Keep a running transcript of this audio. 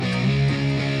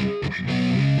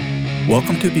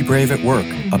Welcome to Be Brave at Work,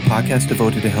 a podcast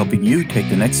devoted to helping you take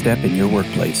the next step in your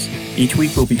workplace. Each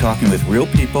week we'll be talking with real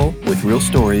people with real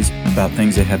stories about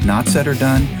things they have not said or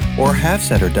done, or have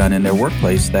said or done in their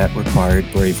workplace that required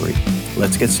bravery.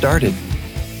 Let's get started.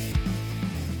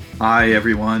 Hi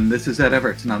everyone, this is Ed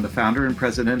Everts, and I'm the founder and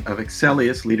president of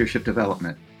Excellius Leadership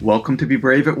Development. Welcome to Be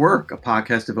Brave at Work, a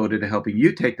podcast devoted to helping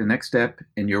you take the next step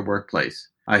in your workplace.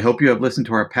 I hope you have listened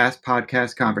to our past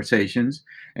podcast conversations,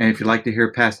 and if you'd like to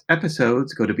hear past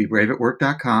episodes, go to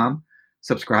BeBraveAtWork.com,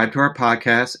 subscribe to our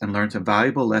podcast, and learn some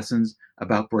valuable lessons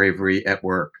about bravery at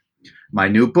work. My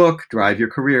new book, Drive Your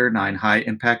Career, 9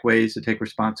 High-Impact Ways to Take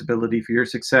Responsibility for Your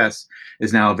Success,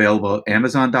 is now available at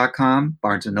Amazon.com,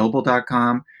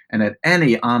 BarnesandNoble.com, and at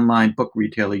any online book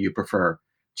retailer you prefer.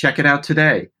 Check it out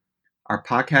today. Our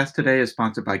podcast today is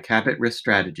sponsored by Cabot Risk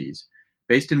Strategies.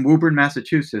 Based in Woburn,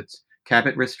 Massachusetts,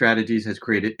 Cabot Risk Strategies has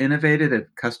created innovative and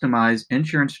customized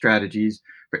insurance strategies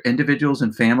for individuals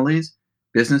and families,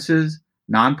 businesses,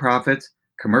 nonprofits,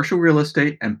 commercial real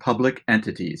estate, and public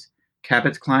entities.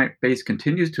 Cabot's client base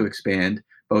continues to expand,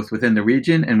 both within the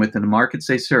region and within the markets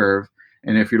they serve.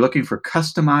 And if you're looking for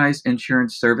customized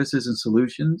insurance services and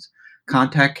solutions,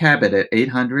 contact Cabot at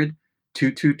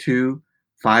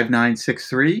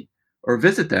 800-222-5963 or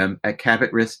visit them at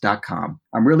CabotRisk.com.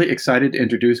 I'm really excited to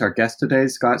introduce our guest today.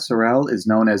 Scott Sorrell is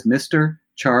known as Mr.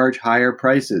 Charge Higher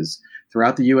Prices.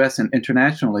 Throughout the U.S. and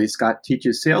internationally, Scott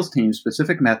teaches sales teams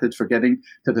specific methods for getting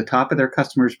to the top of their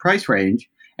customers' price range,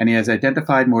 and he has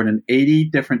identified more than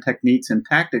 80 different techniques and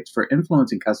tactics for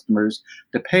influencing customers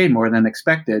to pay more than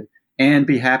expected and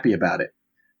be happy about it.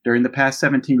 During the past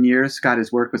 17 years, Scott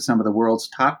has worked with some of the world's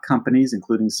top companies,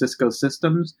 including Cisco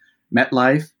Systems,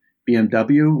 MetLife,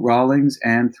 BMW, Rawlings,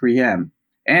 and 3M.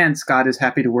 And Scott is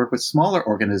happy to work with smaller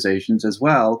organizations as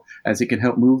well, as he can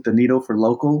help move the needle for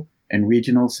local and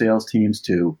regional sales teams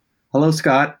too. Hello,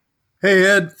 Scott. Hey,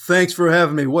 Ed. Thanks for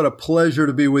having me. What a pleasure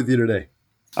to be with you today.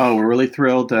 Oh, we're really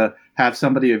thrilled to have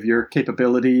somebody of your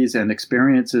capabilities and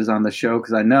experiences on the show,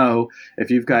 because I know if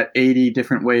you've got 80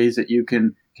 different ways that you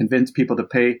can convince people to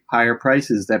pay higher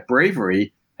prices, that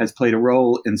bravery has played a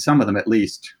role in some of them at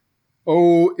least.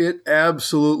 Oh, it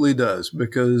absolutely does,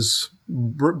 because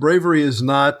bravery is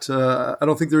not, I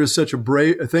don't think there is such a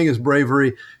thing as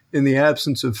bravery in the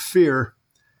absence of fear.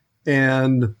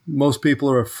 And most people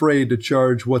are afraid to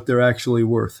charge what they're actually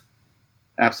worth.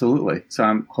 Absolutely. So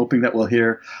I'm hoping that we'll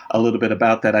hear a little bit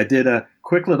about that. I did a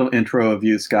quick little intro of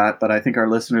you, Scott, but I think our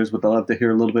listeners would love to hear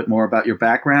a little bit more about your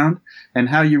background and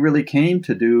how you really came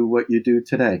to do what you do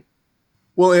today.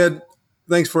 Well, Ed,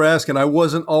 thanks for asking. I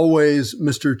wasn't always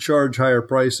Mr. Charge Higher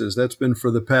Prices. That's been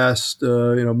for the past,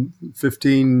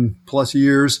 15 plus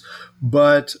years.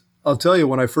 But I'll tell you,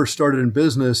 when I first started in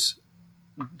business,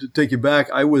 to take you back,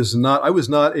 I'm not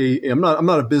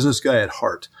a business guy at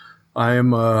heart.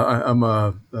 I'm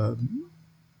a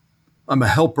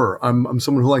helper. I'm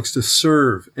someone who likes to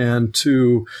serve and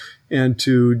to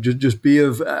just be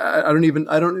of.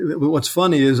 What's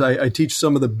funny is I teach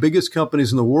some of the biggest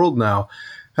companies in the world now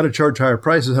how to charge higher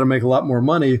prices, how to make a lot more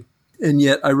money, and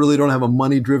yet I really don't have a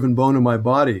money-driven bone in my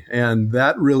body, and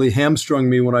that really hamstrung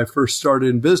me when I first started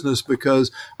in business,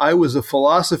 because I was a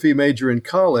philosophy major in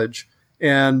college,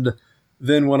 and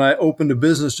then when I opened a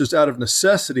business just out of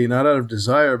necessity, not out of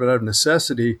desire, but out of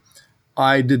necessity,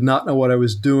 I did not know what I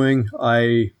was doing.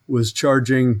 I was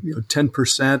charging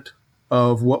 10%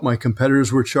 of what my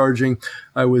competitors were charging.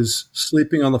 I was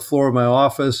sleeping on the floor of my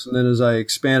office. And then as I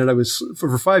expanded,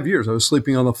 for 5 years, I was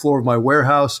sleeping on the floor of my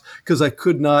warehouse because I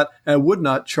would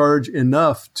not charge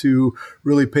enough to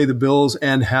really pay the bills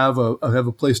and have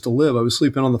a place to live. I was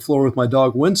sleeping on the floor with my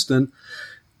dog, Winston.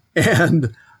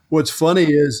 And what's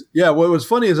funny is I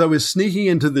was sneaking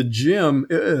into the gym.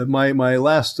 My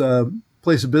last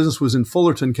place of business was in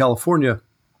Fullerton, California.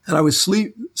 And I was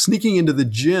sneaking into the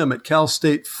gym at Cal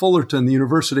State Fullerton, the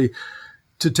university,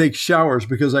 to take showers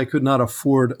because I could not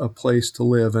afford a place to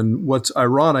live. And what's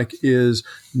ironic is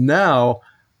now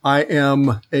I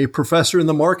am a professor in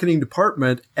the marketing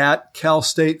department at Cal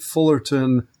State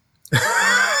Fullerton.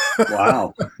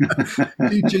 Wow.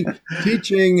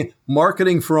 teaching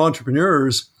marketing for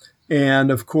entrepreneurs.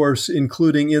 And of course,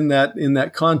 including in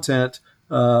that content,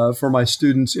 for my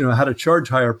students, how to charge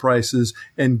higher prices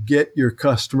and get your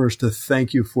customers to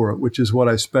thank you for it, which is what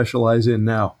I specialize in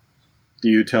now. Do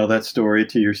you tell that story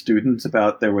to your students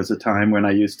about there was a time when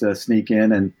I used to sneak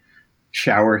in and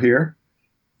shower here?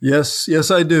 Yes,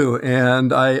 I do.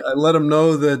 And I let them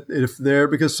know that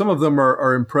because some of them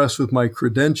are impressed with my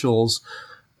credentials,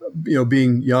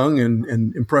 being young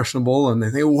and impressionable, and they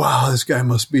think, wow, this guy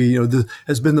must be,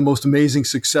 has been the most amazing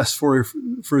success for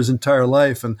his entire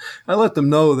life. And I let them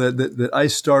know that I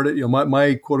started,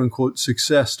 my quote unquote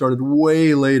success started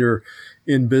way later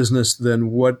in business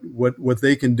than what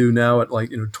they can do now at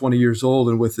 20 years old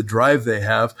and with the drive they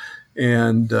have.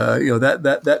 And,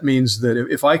 that means that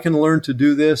if I can learn to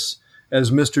do this as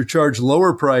Mr. Charge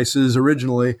lower prices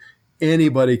originally,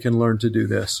 anybody can learn to do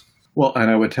this. Well,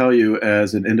 and I would tell you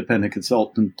as an independent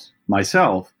consultant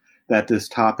myself that this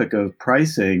topic of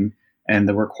pricing and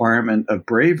the requirement of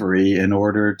bravery in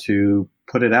order to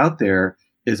put it out there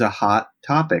is a hot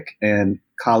topic. And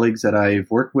colleagues that I've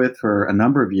worked with for a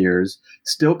number of years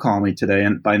still call me today,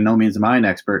 and by no means am I an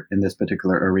expert in this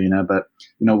particular arena, but,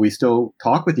 we still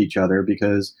talk with each other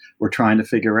because we're trying to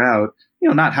figure out,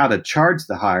 not how to charge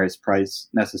the highest price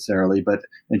necessarily, but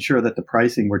ensure that the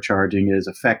pricing we're charging is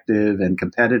effective and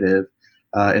competitive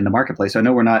in the marketplace. I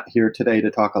know we're not here today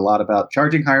to talk a lot about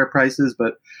charging higher prices,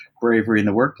 but bravery in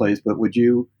the workplace. But would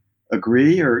you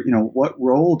agree, or, what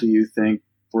role do you think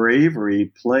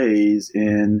bravery plays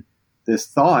in this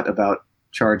thought about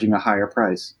charging a higher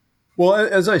price? Well,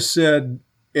 as I said,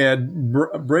 Ed,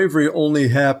 bravery only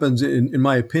happens, in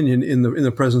my opinion, in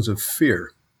the presence of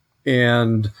fear.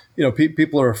 And,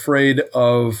 people are afraid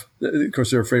of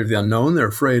course, they're afraid of the unknown. They're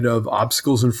afraid of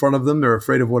obstacles in front of them. They're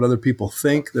afraid of what other people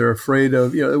think. They're afraid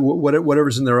of,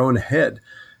 whatever's in their own head.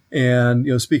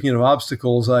 And, speaking of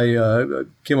obstacles, I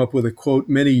came up with a quote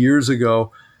many years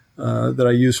ago that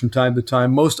I use from time to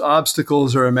time. Most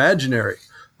obstacles are imaginary.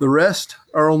 The rest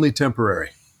are only temporary.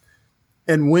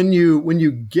 And when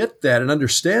you get that and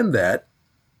understand that,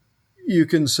 you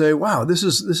can say, wow, this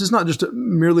is not just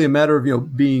merely a matter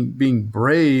of, being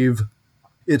brave.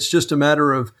 It's just a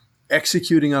matter of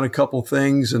executing on a couple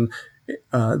things, and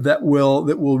that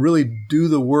will really do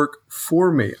the work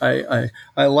for me.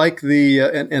 I like the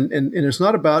and it's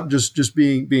not about just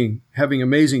having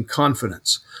amazing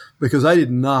confidence, because I did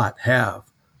not have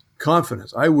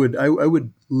confidence. I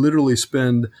would literally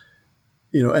spend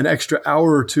an extra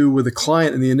hour or two with a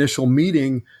client in the initial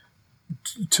meeting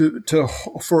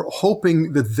for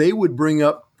hoping that they would bring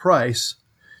up price,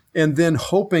 and then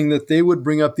hoping that they would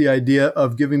bring up the idea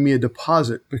of giving me a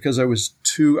deposit, because I was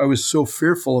so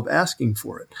fearful of asking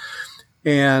for it.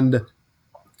 And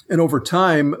over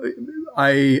time,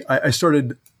 I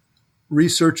started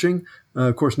researching.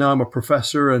 Of course, now I'm a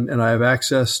professor, and I have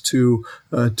access to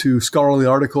scholarly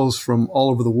articles from all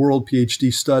over the world,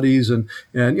 PhD studies, and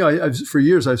for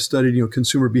years I've studied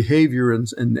consumer behavior and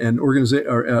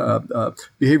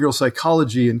behavioral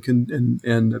psychology and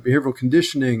behavioral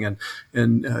conditioning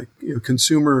and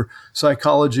consumer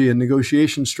psychology and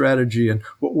negotiation strategy and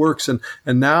what works, and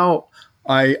now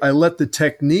I let the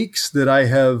techniques that I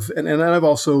have, and I've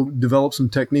also developed some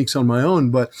techniques on my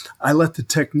own, but I let the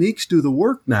techniques do the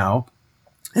work now.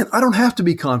 And I don't have to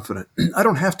be confident. I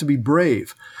don't have to be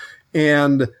brave.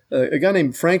 And a guy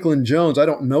named Franklin Jones, I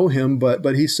don't know him, but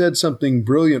he said something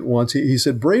brilliant once. He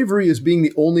said, bravery is being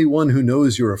the only one who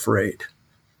knows you're afraid.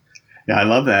 Yeah, I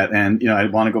love that. And, I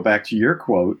want to go back to your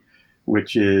quote,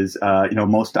 which is,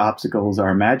 most obstacles are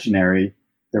imaginary.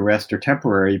 The rest are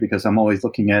temporary, because I'm always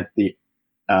looking at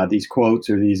these quotes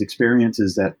or these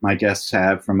experiences that my guests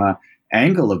have from an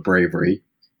angle of bravery.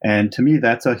 And to me,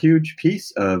 that's a huge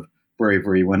piece of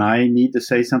bravery. When I need to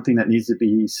say something that needs to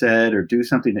be said or do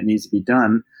something that needs to be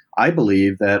done, I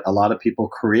believe that a lot of people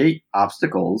create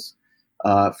obstacles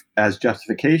as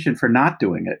justification for not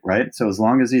doing it, right? So as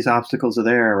long as these obstacles are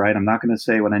there, right, I'm not going to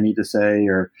say what I need to say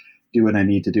or do what I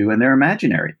need to do. And they're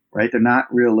imaginary, right? They're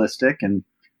not realistic. And,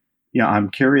 I'm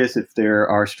curious if there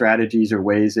are strategies or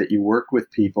ways that you work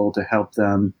with people to help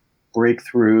them break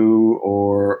through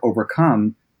or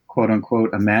overcome, quote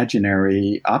unquote,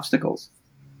 imaginary obstacles.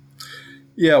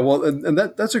 Yeah, well, and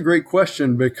that's a great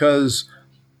question, because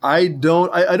I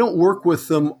don't work with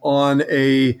them on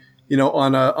a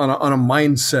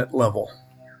mindset level,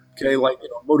 okay, like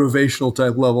motivational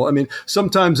type level. I mean,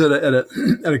 sometimes at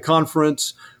a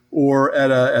conference or at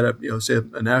a say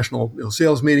a national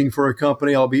sales meeting for a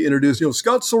company, I'll be introduced.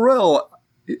 Scott Sorrell,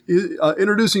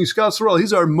 introducing Scott Sorrell.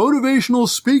 He's our motivational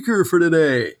speaker for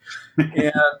today,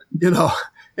 and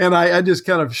And I just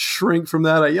kind of shrink from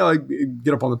that. I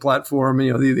get up on the platform,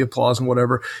 the applause and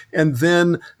whatever. And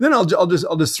then I'll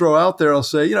just throw out there, I'll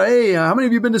say, hey, how many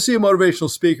of you been to see a motivational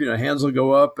speaker? Hands will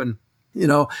go up, and,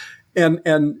 hey,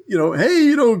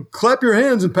 clap your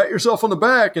hands and pat yourself on the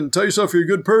back and tell yourself you're a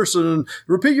good person and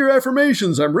repeat your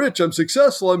affirmations. I'm rich, I'm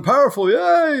successful, I'm powerful.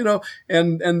 Yeah,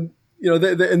 and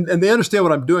they understand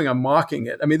what I'm doing. I'm mocking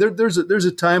it. I mean, there's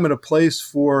a time and a place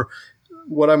for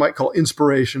what I might call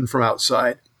inspiration from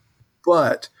outside.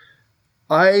 But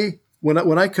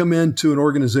When I come into an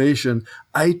organization,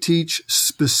 I teach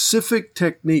specific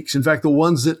techniques. In fact, the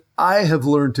ones that I have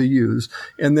learned to use,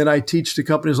 and then I teach to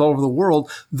companies all over the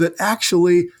world that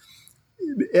actually,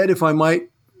 Ed, if I might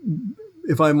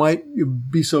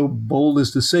be so bold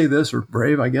as to say this, or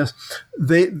brave, I guess,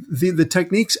 the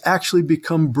techniques actually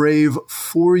become brave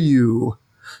for you,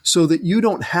 so that you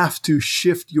don't have to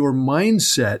shift your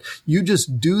mindset. You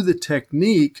just do the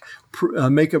technique,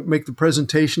 make the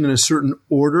presentation in a certain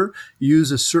order,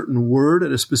 use a certain word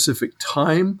at a specific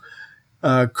time,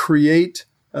 create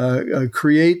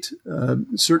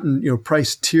certain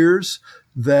price tiers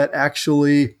that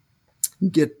actually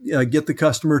get the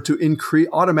customer to increase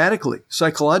automatically,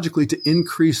 psychologically, to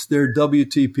increase their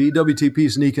WTP. WTP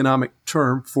is an economic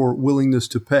term for willingness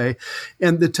to pay.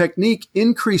 And the technique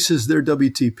increases their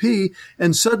WTP,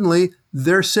 and suddenly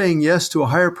they're saying yes to a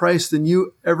higher price than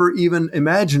you ever even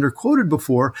imagined or quoted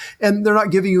before, and they're not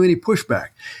giving you any pushback.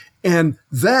 And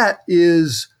that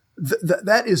is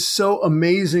so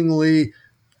amazingly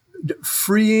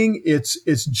freeing. It's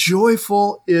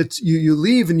joyful. It's you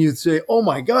leave and you say, "Oh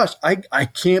my gosh, I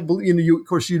can't believe." Of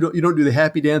course, you don't do the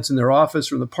happy dance in their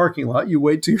office or in the parking lot. You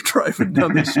wait till you're driving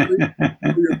down the street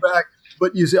and you're back.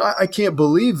 But you say, "I can't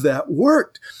believe that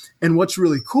worked." And what's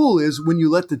really cool is when you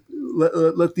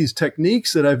let these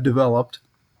techniques that I've developed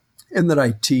and that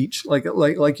I teach,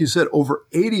 like you said, over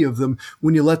 80 of them,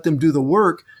 when you let them do the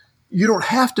work, you don't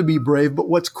have to be brave. But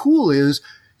what's cool is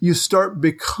you start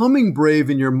becoming brave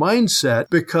in your mindset,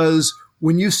 because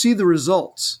when you see the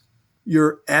results,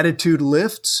 your attitude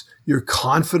lifts, your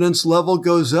confidence level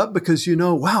goes up, because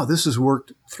wow, this has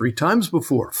worked 3 times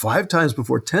before, 5 times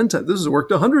before, 10 times. This has worked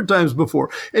 100 times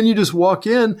before. And you just walk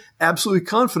in absolutely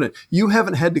confident. You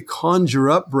haven't had to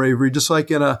conjure up bravery, just like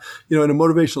in a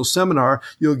motivational seminar,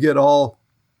 you'll get all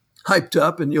hyped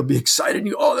up and you'll be excited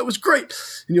and that was great.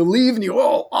 And you'll leave and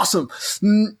awesome.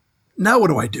 Now what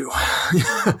do I do?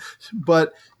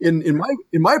 But in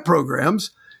my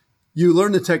programs, you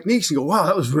learn the techniques and go, wow,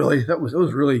 that was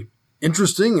really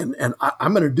interesting, and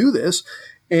I'm going to do this.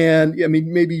 And I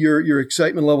mean, maybe your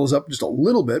excitement level is up just a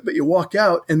little bit, but you walk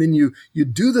out and then you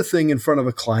do the thing in front of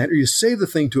a client, or you say the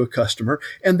thing to a customer,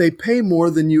 and they pay more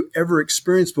than you ever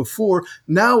experienced before.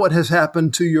 Now what has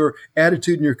happened to your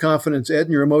attitude and your confidence, Ed,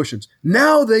 and your emotions?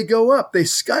 Now they go up, they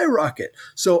skyrocket.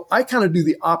 So I kind of do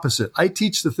the opposite. I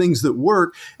teach the things that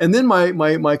work, and then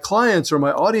my clients or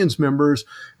my audience members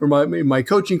or my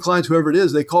coaching clients, whoever it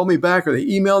is, they call me back or they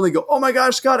email and they go, "Oh my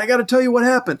gosh, Scott, I got to tell you what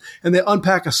happened." And they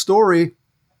unpack a story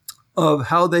of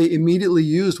how they immediately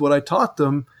used what I taught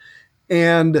them.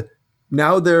 And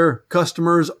now their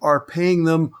customers are paying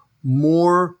them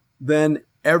more than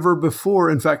ever before.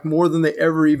 In fact, more than they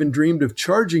ever even dreamed of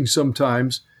charging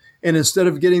sometimes. And instead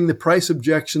of getting the price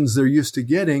objections they're used to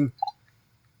getting,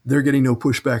 they're getting no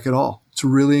pushback at all. It's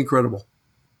really incredible.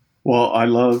 Well, I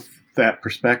love that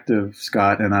perspective,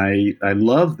 Scott. And I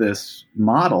love this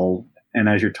model. And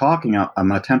as you're talking,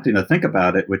 I'm attempting to think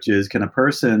about it, which is, can a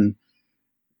person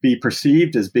be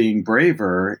perceived as being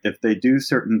braver if they do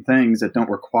certain things that don't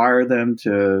require them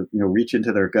to, reach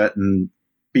into their gut and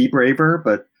be braver,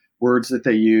 but words that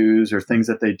they use or things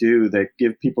that they do that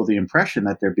give people the impression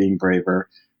that they're being braver,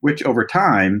 which over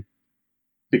time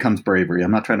becomes bravery. I'm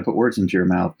not trying to put words into your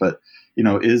mouth, but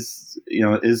is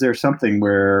there something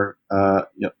where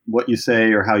what you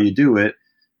say or how you do it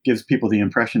gives people the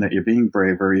impression that you're being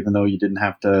braver, even though you didn't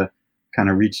have to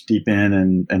kind of reach deep in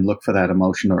and look for that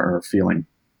emotion or feeling?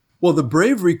 Well, the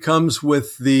bravery comes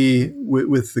with the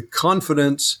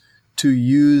confidence to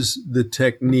use the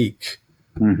technique,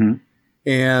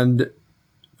 and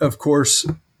of course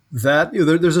that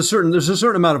there's a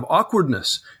certain amount of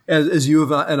awkwardness as you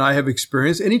have and I have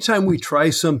experienced. Anytime we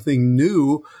try something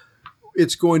new,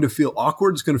 it's going to feel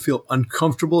awkward. It's going to feel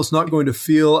uncomfortable. It's not going to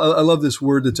feel. I love this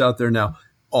word that's out there now,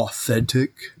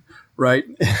 authentic, right?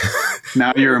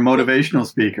 Now you're a motivational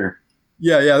speaker.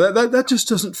 Yeah. That just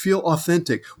doesn't feel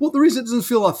authentic. Well, the reason it doesn't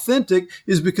feel authentic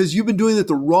is because you've been doing it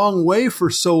the wrong way for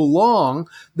so long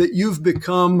that you've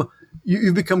become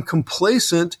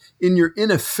complacent in your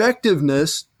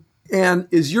ineffectiveness. And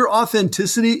is your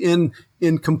authenticity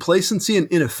in complacency and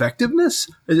ineffectiveness?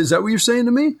 Is that what you're saying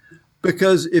to me?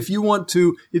 Because if you want,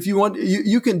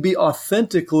 you can be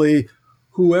authentically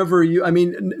whoever you. I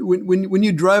mean, when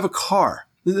you drive a car.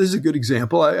 This is a good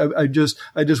example. I just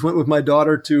went with my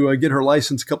daughter to get her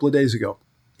license a couple of days ago,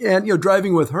 and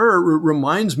driving with her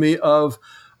reminds me of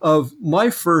my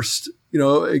first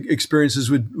experiences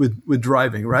with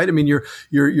driving, right? I mean, you're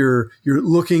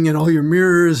looking in all your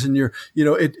mirrors, and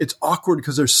it's awkward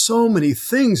because there's so many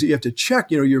things that you have to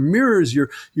check. Your mirrors,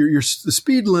 the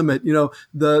speed limit,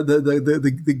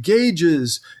 the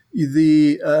gauges,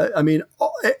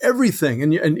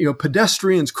 everything, and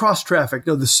pedestrians, cross traffic,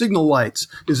 the signal lights.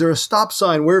 Is there a stop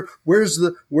sign? Where's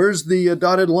the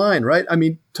dotted line, right? I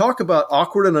mean, talk about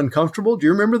awkward and uncomfortable. Do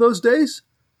you remember those days?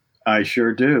 I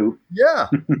sure do. Yeah,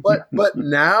 but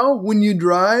now when you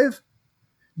drive,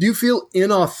 do you feel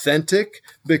inauthentic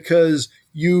because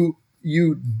you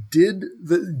did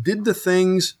the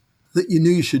things that you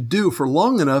knew you should do for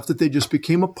long enough that they just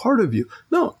became a part of you?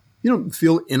 No. You don't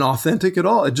feel inauthentic at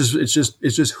all. It's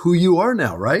just who you are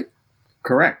now, right?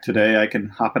 Correct. Today I can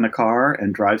hop in a car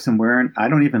and drive somewhere, and I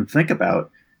don't even think about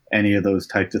any of those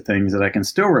types of things that I can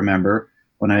still remember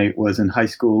when I was in high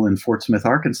school in Fort Smith,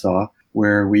 Arkansas,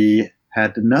 where we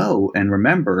had to know and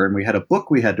remember, and we had a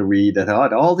book we had to read that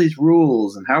had all these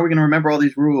rules, and how are we going to remember all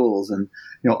these rules, and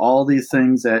all these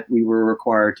things that we were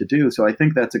required to do. So I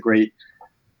think that's a great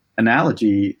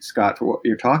analogy, Scott, for what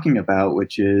you're talking about,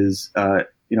 which is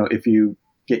if you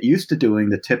get used to doing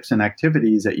the tips and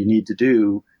activities that you need to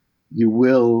do, you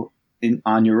will,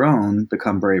 on your own,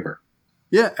 become braver.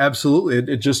 Yeah,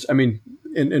 absolutely. It just,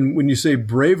 and when you say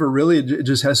braver, really, it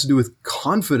just has to do with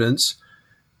confidence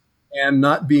and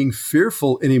not being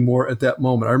fearful anymore at that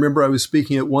moment. I remember I was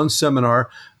speaking at one seminar.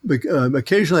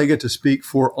 Occasionally I get to speak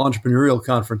for entrepreneurial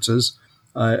conferences.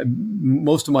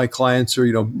 Most of my clients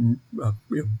are,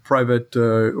 private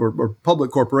or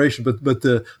public corporation, but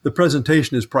the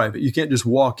presentation is private. You can't just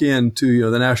walk into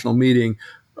the national meeting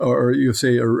or you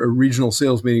say a regional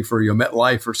sales meeting for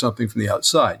MetLife or something from the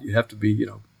outside. You have to be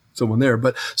someone there.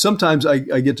 But sometimes I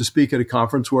get to speak at a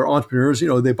conference where entrepreneurs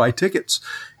they buy tickets,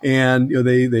 and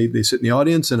they sit in the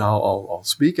audience, and I'll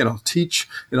speak and I'll teach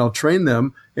and I'll train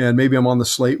them, and maybe I'm on the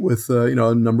slate with a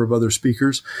number of other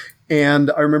speakers.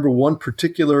 And I remember one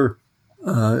particular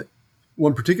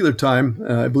time,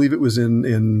 I believe it was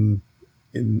in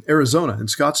Arizona, in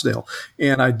Scottsdale,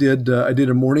 and I did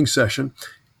a morning session.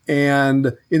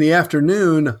 And in the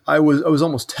afternoon, I was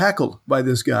almost tackled by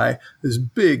this guy, this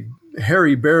big,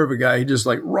 hairy bear of a guy. He just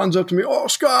runs up to me. "Oh,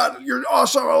 Scott, you're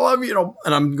awesome. I love you."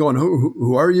 And I'm going,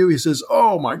 who are you? He says,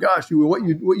 "Oh my gosh,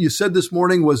 what you said this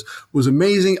morning was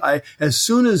amazing. As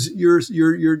soon as you're,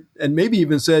 and maybe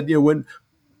even said, when,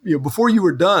 before you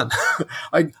were done,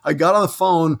 I got on the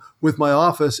phone with my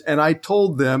office and I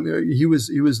told them," he was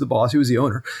the boss, he was the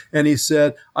owner. And he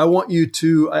said, "I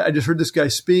just heard this guy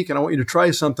speak, and I want you to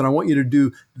try something. I want you to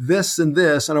do this and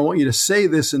this, and I want you to say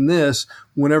this and this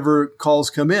whenever calls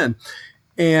come in."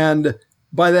 And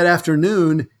by that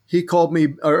afternoon, he called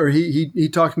me, or he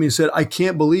talked to me and said, "I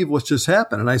can't believe what's just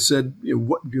happened." And I said,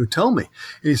 "What? Tell me."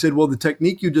 And he said, "Well, the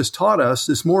technique you just taught us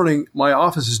this morning, my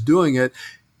office is doing it.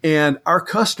 And our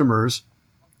customers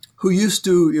who we used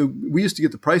to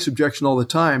get the price objection all the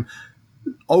time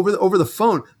over the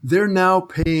phone, they're now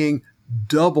paying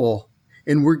double,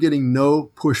 and we're getting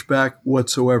no pushback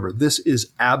whatsoever. This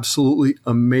is absolutely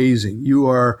amazing. You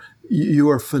are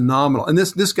phenomenal." And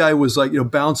this guy was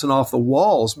bouncing off the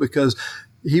walls because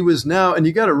he was now, and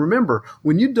you got to remember,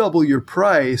 when you double your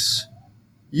price,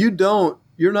 you're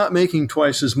not making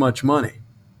twice as much money.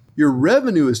 Your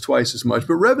revenue is twice as much,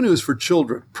 but revenue is for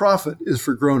children. Profit is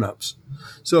for grown-ups.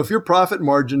 So if your profit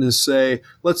margin is,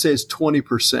 let's say it's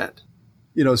 20%,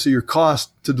 so your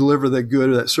cost to deliver that good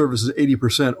or that service is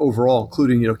 80% overall,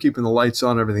 including, keeping the lights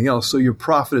on and everything else. So your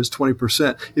profit is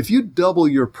 20%. If you double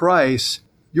your price,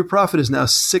 your profit is now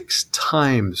 6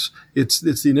 times. It's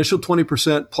the initial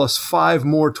 20% plus 5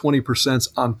 more 20%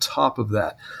 on top of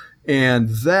that. And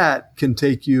that can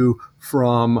take you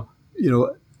from,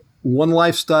 one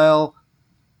lifestyle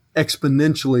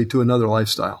exponentially to another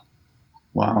lifestyle.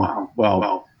 Wow.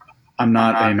 Well, I'm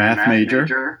not a math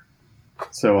major,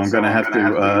 so I'm going to have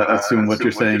to assume what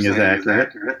you're saying is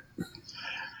accurate.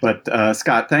 But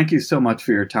Scott, thank you so much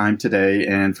for your time today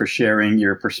and for sharing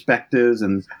your perspectives.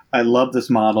 And I love this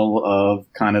model of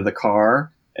kind of the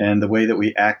car and the way that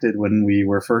we acted when we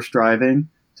were first driving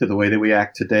to the way that we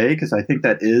act today, because I think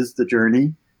that is the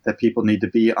journey that people need to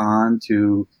be on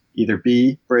to either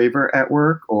be braver at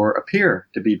work or appear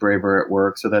to be braver at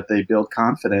work so that they build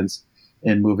confidence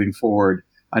in moving forward.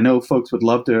 I know folks would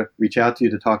love to reach out to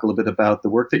you to talk a little bit about the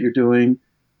work that you're doing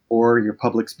or your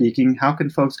public speaking. How can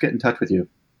folks get in touch with you?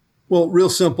 Well, real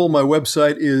simple. My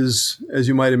website is, as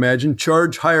you might imagine,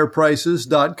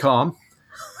 chargehigherprices.com.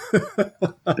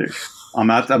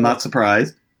 I'm not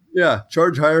surprised. Yeah,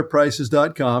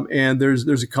 chargehigherprices.com, and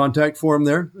there's a contact form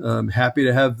there. I'm happy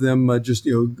to have them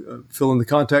fill in the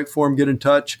contact form, get in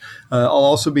touch. I'll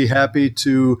also be happy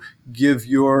to give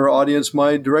your audience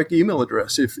my direct email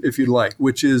address if you'd like,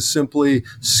 which is simply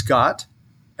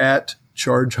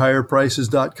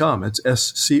scott@chargehigherprices.com. It's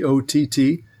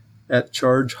SCOTT at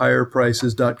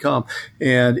chargehigherprices.com.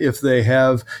 And if they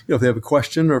have a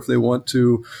question, or if they want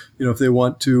to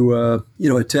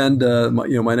attend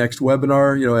my next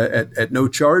webinar, at no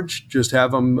charge, just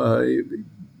have them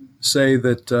say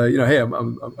that hey,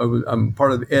 I'm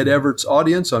part of Ed Everett's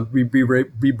audience on Be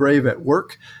Brave at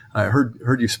Work. I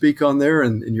heard you speak on there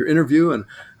in your interview, and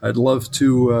I'd love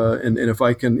to. And if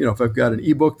I can, if I've got an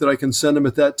ebook that I can send them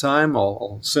at that time,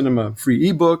 I'll send them a free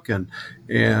ebook and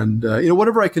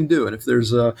whatever I can do. And if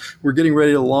there's we're getting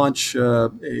ready to launch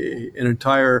an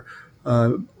entire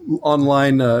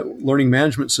online learning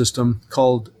management system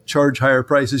called Charge Higher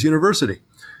Prices University.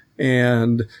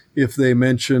 And if they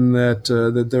mention that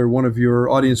they're one of your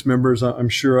audience members, I'm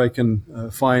sure I can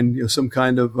find some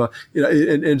kind of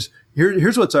and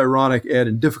here's what's ironic, Ed,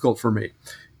 and difficult for me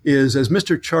is, as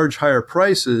Mr. Charge Higher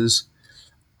Prices,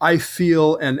 I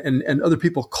feel and other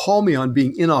people call me on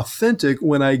being inauthentic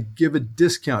when I give a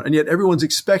discount, and yet everyone's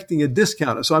expecting a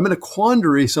discount. So I'm in a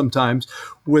quandary sometimes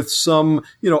with some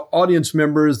audience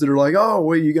members that are like, oh,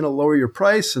 wait, you're going to lower your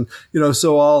price, and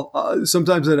so I'll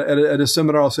sometimes at a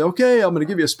seminar I'll say, okay, I'm going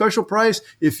to give you a special price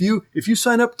if you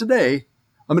sign up today.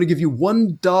 I'm going to give you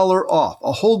 $1 off,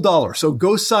 a whole dollar. So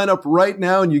go sign up right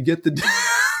now, and you get the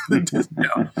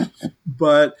discount.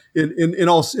 But in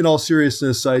all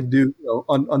seriousness, I do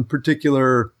on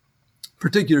particular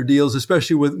deals,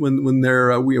 especially when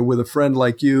they're with a friend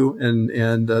like you,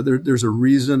 and there's a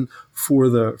reason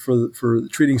for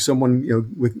treating someone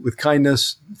with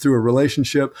kindness through a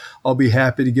relationship. I'll be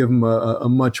happy to give them a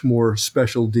much more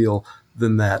special deal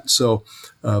than that. So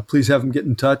please have them get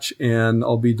in touch, and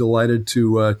I'll be delighted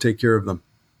to take care of them.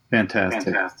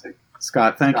 Fantastic.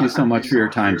 Scott, thank you so much for your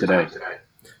time today.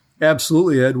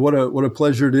 Absolutely, Ed. What a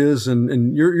pleasure it is,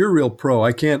 and you're a real pro.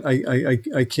 I can't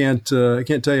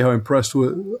tell you how impressed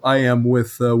I am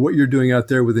with what you're doing out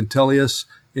there with Intellius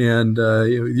and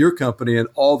your company and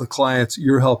all the clients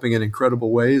you're helping in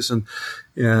incredible ways. And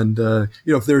if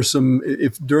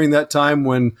during that time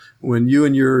when you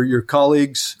and your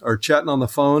colleagues are chatting on the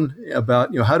phone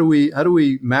about how do we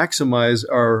maximize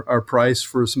our price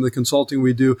for some of the consulting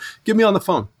we do, get me on the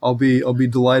phone. I'll be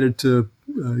delighted to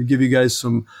give you guys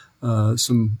some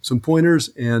pointers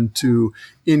and to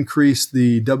increase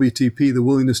the WTP, the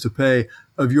willingness to pay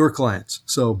of your clients.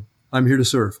 So I'm here to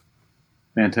serve.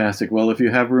 Fantastic. Well, if you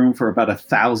have room for about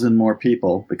 1,000 more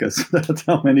people, because that's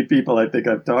how many people I think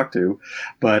I've talked to.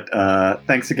 But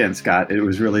thanks again, Scott. It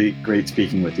was really great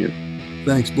speaking with you.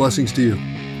 Thanks. Blessings to you.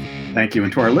 Thank you.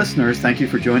 And to our listeners, thank you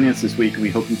for joining us this week. And we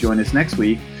hope you join us next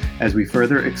week as we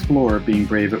further explore being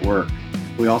brave at work.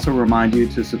 We also remind you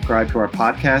to subscribe to our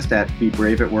podcast at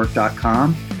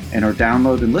bebraveatwork.com and or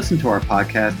download and listen to our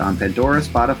podcast on Pandora,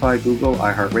 Spotify, Google,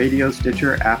 iHeartRadio,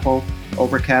 Stitcher, Apple,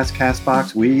 Overcast,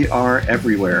 CastBox. We are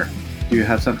everywhere. Do you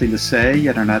have something to say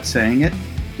yet are not saying it?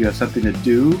 Do you have something to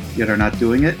do yet are not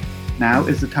doing it? Now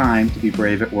is the time to be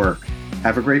brave at work.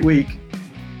 Have a great week.